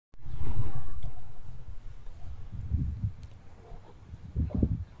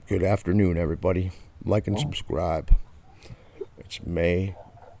Good afternoon, everybody. Like and subscribe. It's May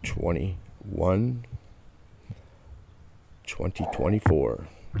 21, 2024.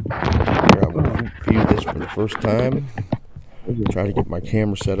 Here I'm going to view this for the first time. Try to get my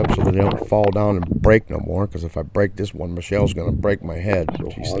camera set up so that they don't fall down and break no more. Because if I break this one, Michelle's going to break my head,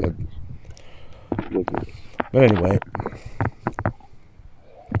 she said. But anyway,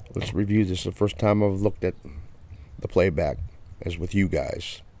 let's review this. The first time I've looked at the playback as with you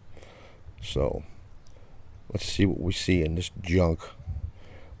guys. So, let's see what we see in this junk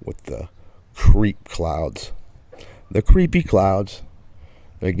with the creep clouds. The creepy clouds.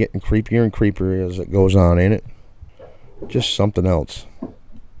 They're getting creepier and creepier as it goes on, ain't it? Just something else.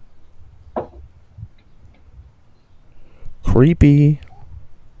 Creepy.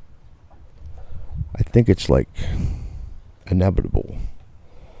 I think it's like inevitable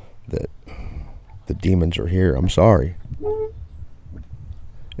that the demons are here. I'm sorry.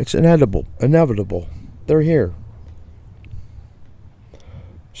 It's inevitable. They're here.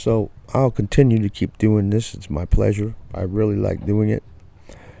 So I'll continue to keep doing this. It's my pleasure. I really like doing it.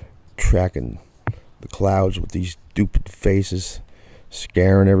 Tracking the clouds with these stupid faces,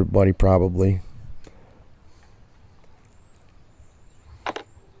 scaring everybody probably.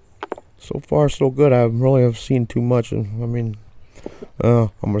 So far, so good. I really have seen too much, and I mean,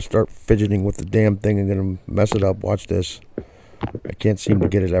 I'm gonna start fidgeting with the damn thing and gonna mess it up. Watch this. I can't seem to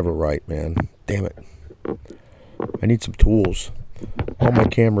get it ever right, man. Damn it. I need some tools. All my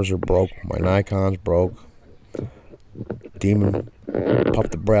cameras are broke. My Nikon's broke. Demon puffed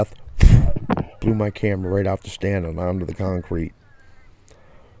the breath. Blew my camera right off the stand and onto the concrete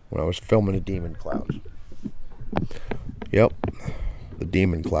when I was filming the demon clouds. Yep. The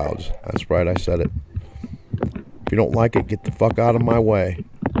demon clouds. That's right, I said it. If you don't like it, get the fuck out of my way.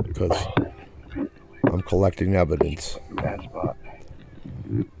 Because I'm collecting evidence.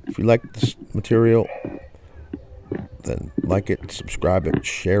 If you like this material, then like it, subscribe it,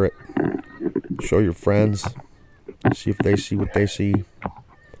 share it, show your friends, see if they see what they see.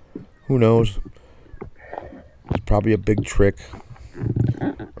 Who knows? It's probably a big trick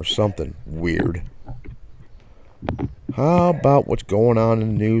or something weird. How about what's going on in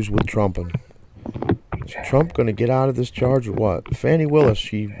the news with Trump? Is Trump going to get out of this charge or what? Fani Willis,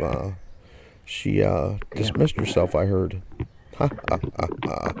 she dismissed herself, I heard.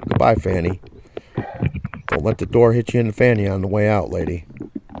 Goodbye, Fani. Don't let the door hit you in the fanny on the way out, lady.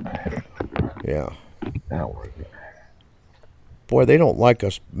 Yeah. Boy, they don't like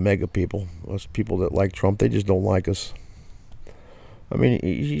us mega people. Us people that like Trump, they just don't like us. I mean,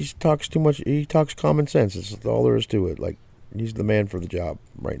 he talks too much. He talks common sense. That's all there is to it. Like, he's the man for the job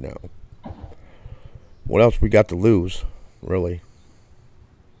right now. What else we got to lose, really?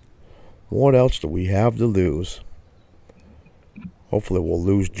 What else do we have to lose? Hopefully we'll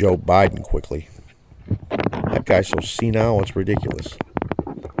lose Joe Biden quickly. That guy's so senile, it's ridiculous.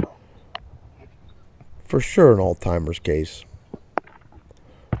 For sure an Alzheimer's case.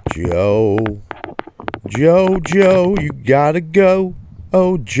 Joe, you gotta go.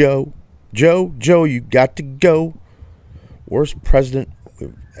 Oh, Joe, you got to go. Worst president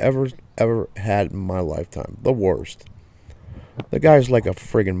we've ever had in my lifetime. The worst. The guy's like a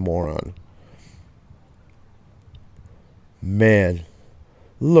friggin' moron. Man,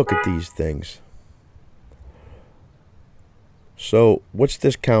 look at these things. So, what's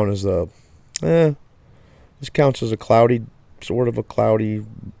this count as a... this counts as a cloudy, sort of a cloudy,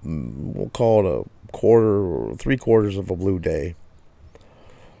 we'll call it a quarter or 3/4 of a blue day.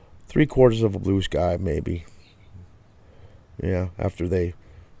 3/4 of a blue sky, maybe. Yeah, after they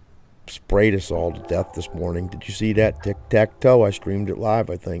sprayed us all to death this morning. Did you see that? Tic-tac-toe, I streamed it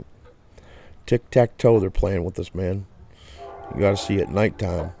live, I think. Tic-tac-toe, they're playing with us, man. You gotta see it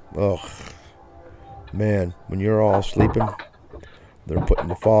nighttime. Ugh. Man, when you're all sleeping, they're putting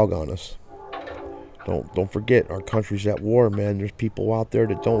the fog on us. Don't forget, our country's at war, man. There's people out there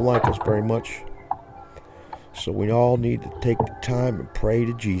that don't like us very much. So we all need to take the time and pray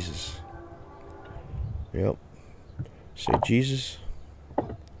to Jesus. Yep. Say, Jesus,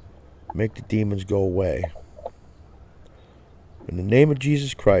 make the demons go away. In the name of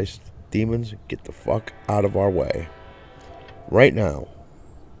Jesus Christ, demons, get the fuck out of our way. Right now.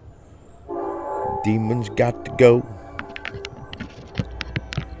 Demons got to go.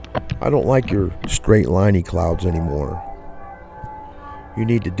 I don't like your straight liney clouds anymore. You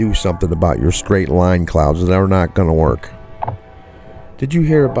need to do something about your straight line clouds. They're not going to work. Did you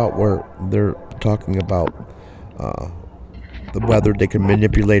hear about where they're talking about the weather? They can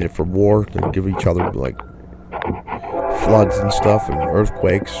manipulate it for war. They give each other like floods and stuff and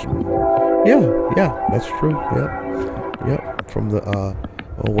earthquakes. Yeah, that's true. Yep. From the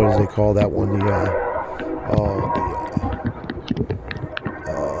Oh, what does they call that one?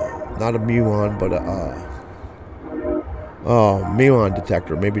 Not a muon, but muon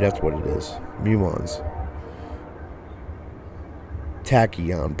detector. Maybe that's what it is. Muons.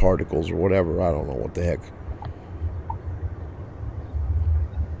 Tachyon particles or whatever. I don't know what the heck.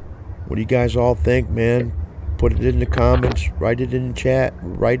 What do you guys all think, man? Put it in the comments. Write it in the chat.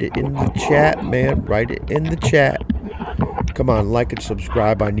 Write it in the chat, man. Write it in the chat. Come on, like and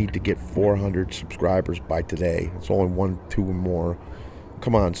subscribe. I need to get 400 subscribers by today. It's only 1, 2 or more.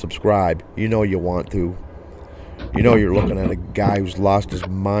 Come on, subscribe. You know you want to. You know you're looking at a guy who's lost his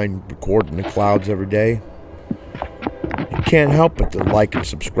mind recording the clouds every day. You can't help but to like and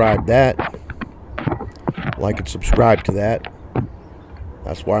subscribe that. Like and subscribe to that.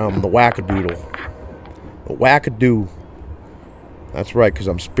 That's why I'm the Wackadoodle. The Wackadoo. That's right, because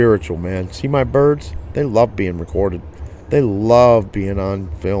I'm spiritual, man. See my birds? They love being recorded. They love being on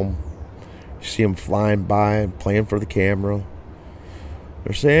film. You see them flying by and playing for the camera.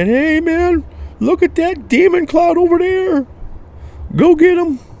 They're saying, hey, man, look at that demon cloud over there. Go get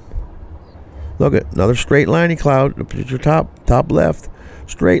him. Look at another straight liney cloud. At your top left.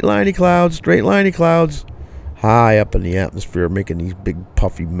 Straight liney clouds, straight liney clouds. High up in the atmosphere, making these big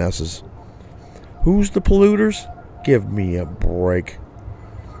puffy messes. Who's the polluters? Give me a break.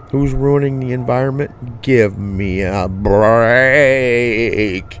 Who's ruining the environment? Give me a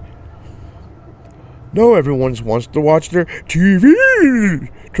break. No, everyone wants to watch their TV.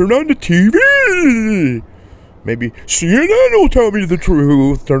 Turn on the TV. Maybe CNN will tell me the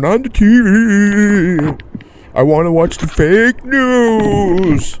truth. Turn on the TV. I want to watch the fake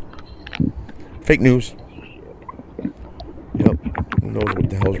news. Fake news. Yep. Who knows what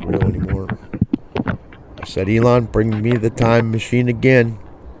the hell's real anymore? I said, Elon, bring me the time machine again.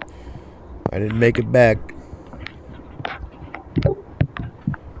 I didn't make it back.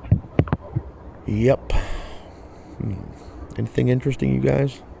 Yep. Anything interesting, you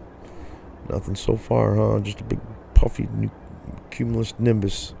guys? Nothing so far, huh? Just a big puffy cumulus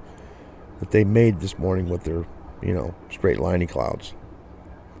nimbus that they made this morning with their, you know, straight liney clouds.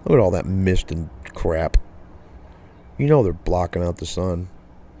 Look at all that mist and crap. You know they're blocking out the sun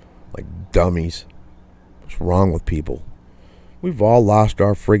like dummies. What's wrong with people? We've all lost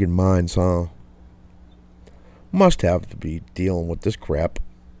our friggin' minds, huh? Must have to be dealing with this crap.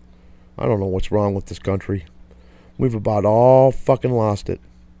 I don't know what's wrong with this country. We've about all fucking lost it.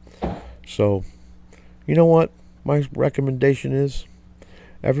 So, you know what my recommendation is?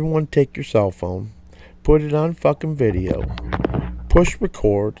 Everyone take your cell phone, put it on fucking video, push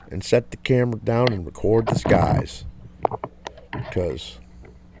record, and set the camera down and record the skies. Because,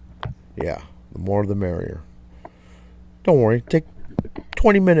 yeah, the more the merrier. Don't worry, take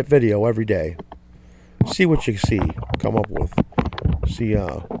 20-minute video every day. See what you see, come up with. See,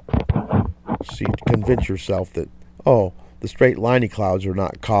 convince yourself that, oh, the straight liney clouds are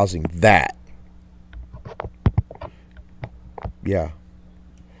not causing that. Yeah.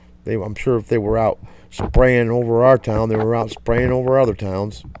 I'm sure if they were out spraying over our town, they were out spraying over other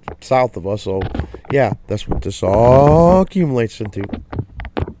towns south of us. So, yeah, that's what this all accumulates into.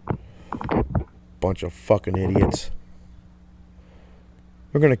 Bunch of fucking idiots.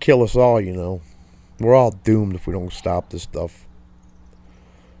 They're going to kill us all, you know. We're all doomed if we don't stop this stuff.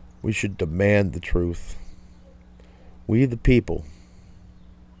 We should demand the truth. We the people.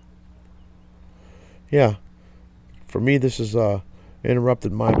 Yeah. For me, this has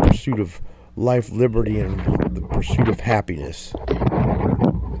interrupted my pursuit of life, liberty, and the pursuit of happiness.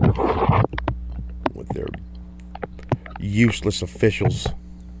 With their useless officials.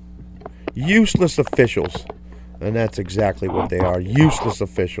 Useless officials. And that's exactly what they are. Useless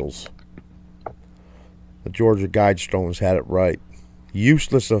officials. The Georgia Guidestones had it right.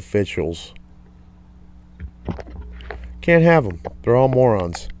 Useless officials. Can't have them. They're all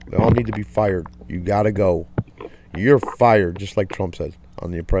morons. They all need to be fired. You gotta go. You're fired, just like Trump said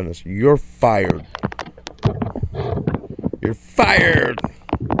on The Apprentice. You're fired. You're fired.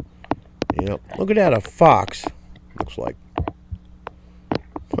 Yep. Look at that, a fox. Looks like.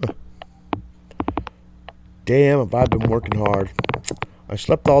 Huh. Damn, have I been working hard. I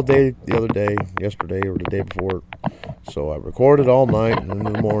slept all day the other day, yesterday or the day before. So I recorded all night and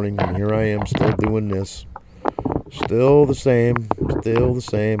in the morning, and here I am still doing this. Still the same. Still the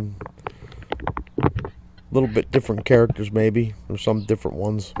same. A little bit different characters, maybe. There's some different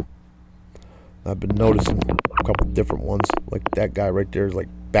ones. I've been noticing a couple different ones. Like that guy right there is like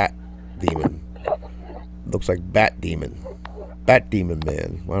Bat Demon. Looks like Bat Demon. Bat Demon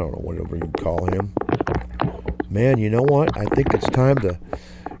Man. I don't know, whatever you call him. Man, you know what? I think it's time to...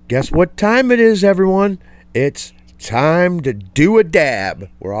 Guess what time it is, everyone? It's Time to do a dab.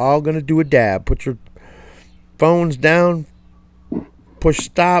 We're all going to do a dab. Put your phones down. Push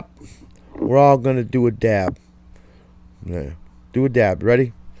stop. We're all going to do a dab. Yeah. Do a dab.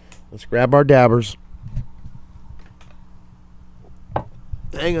 Ready? Let's grab our dabbers.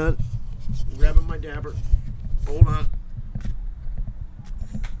 Hang on. I'm grabbing my dabber. Hold on.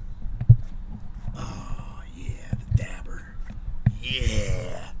 Oh, yeah, the dabber.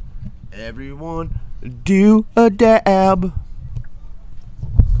 Yeah. Everyone, do a dab.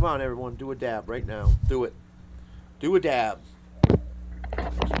 Come on, everyone, do a dab right now. Do it. Do a dab.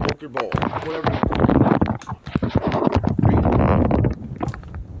 Smoke your bowl. Whatever.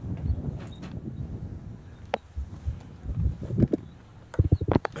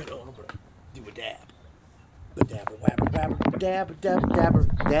 I know, I'm gonna do a dab. The dabber, wabber, wabber, dabber, dabber, dabber,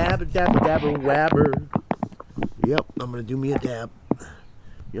 dabber, dabber, dabber, wabber. Yep, I'm gonna do me a dab.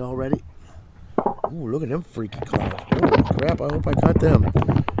 Y'all ready? Ooh, look at them freaky clouds. Holy crap, I hope I caught them.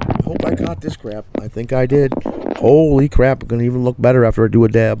 I hope I caught this crap. I think I did. Holy crap, it's gonna even look better after I do a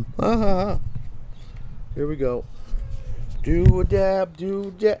dab. Here we go. Do a dab, do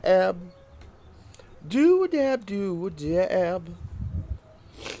a dab. Do a dab, do a dab.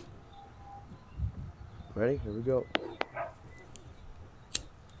 Ready? Here we go.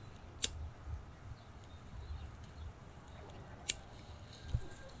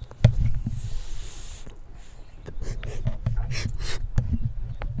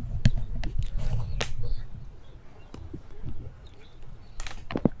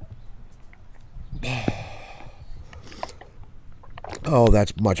 Oh,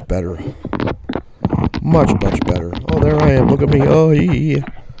 that's much better. Much, much better. Oh, there I am. Look at me. Oh, yeah.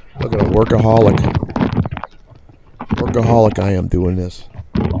 Look at a workaholic. Workaholic I am doing this.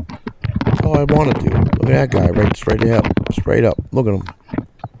 That's all I want to do. Look at that guy right straight up. Straight up. Look at him.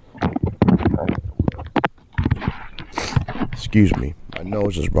 Excuse me. My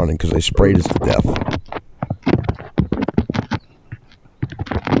nose is running because I sprayed it to death.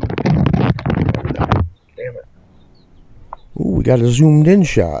 Damn it. Ooh, we got a zoomed in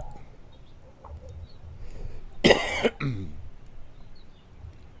shot. I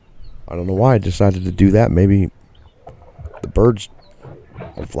don't know why I decided to do that. Maybe the birds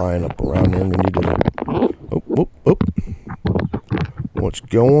are flying up around there and we need to... Oh, oh, oh. What's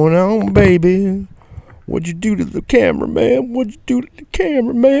going on, baby? What'd you do to the cameraman? What'd you do to the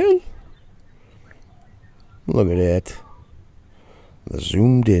cameraman? Look at that. The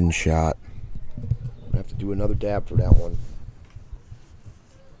zoomed in shot. I have to do another dab for that one.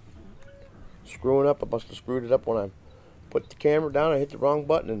 Screwing up. I must have screwed it up when I put the camera down. I hit the wrong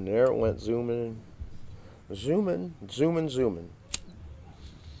button and there it went zooming. Zooming, zooming, zooming.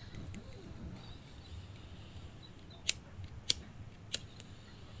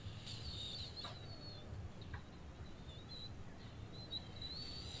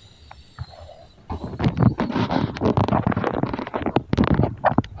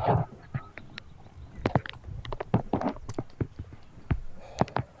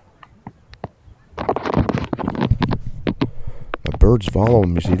 Bird's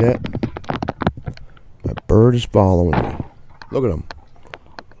following me, see that? My bird is following me. Look at him.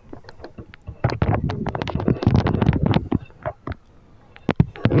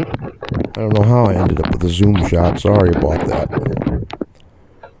 I don't know how I ended up with a zoom shot. Sorry about that.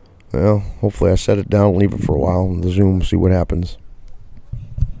 Well, hopefully I set it down and leave it for a while in the zoom, see what happens.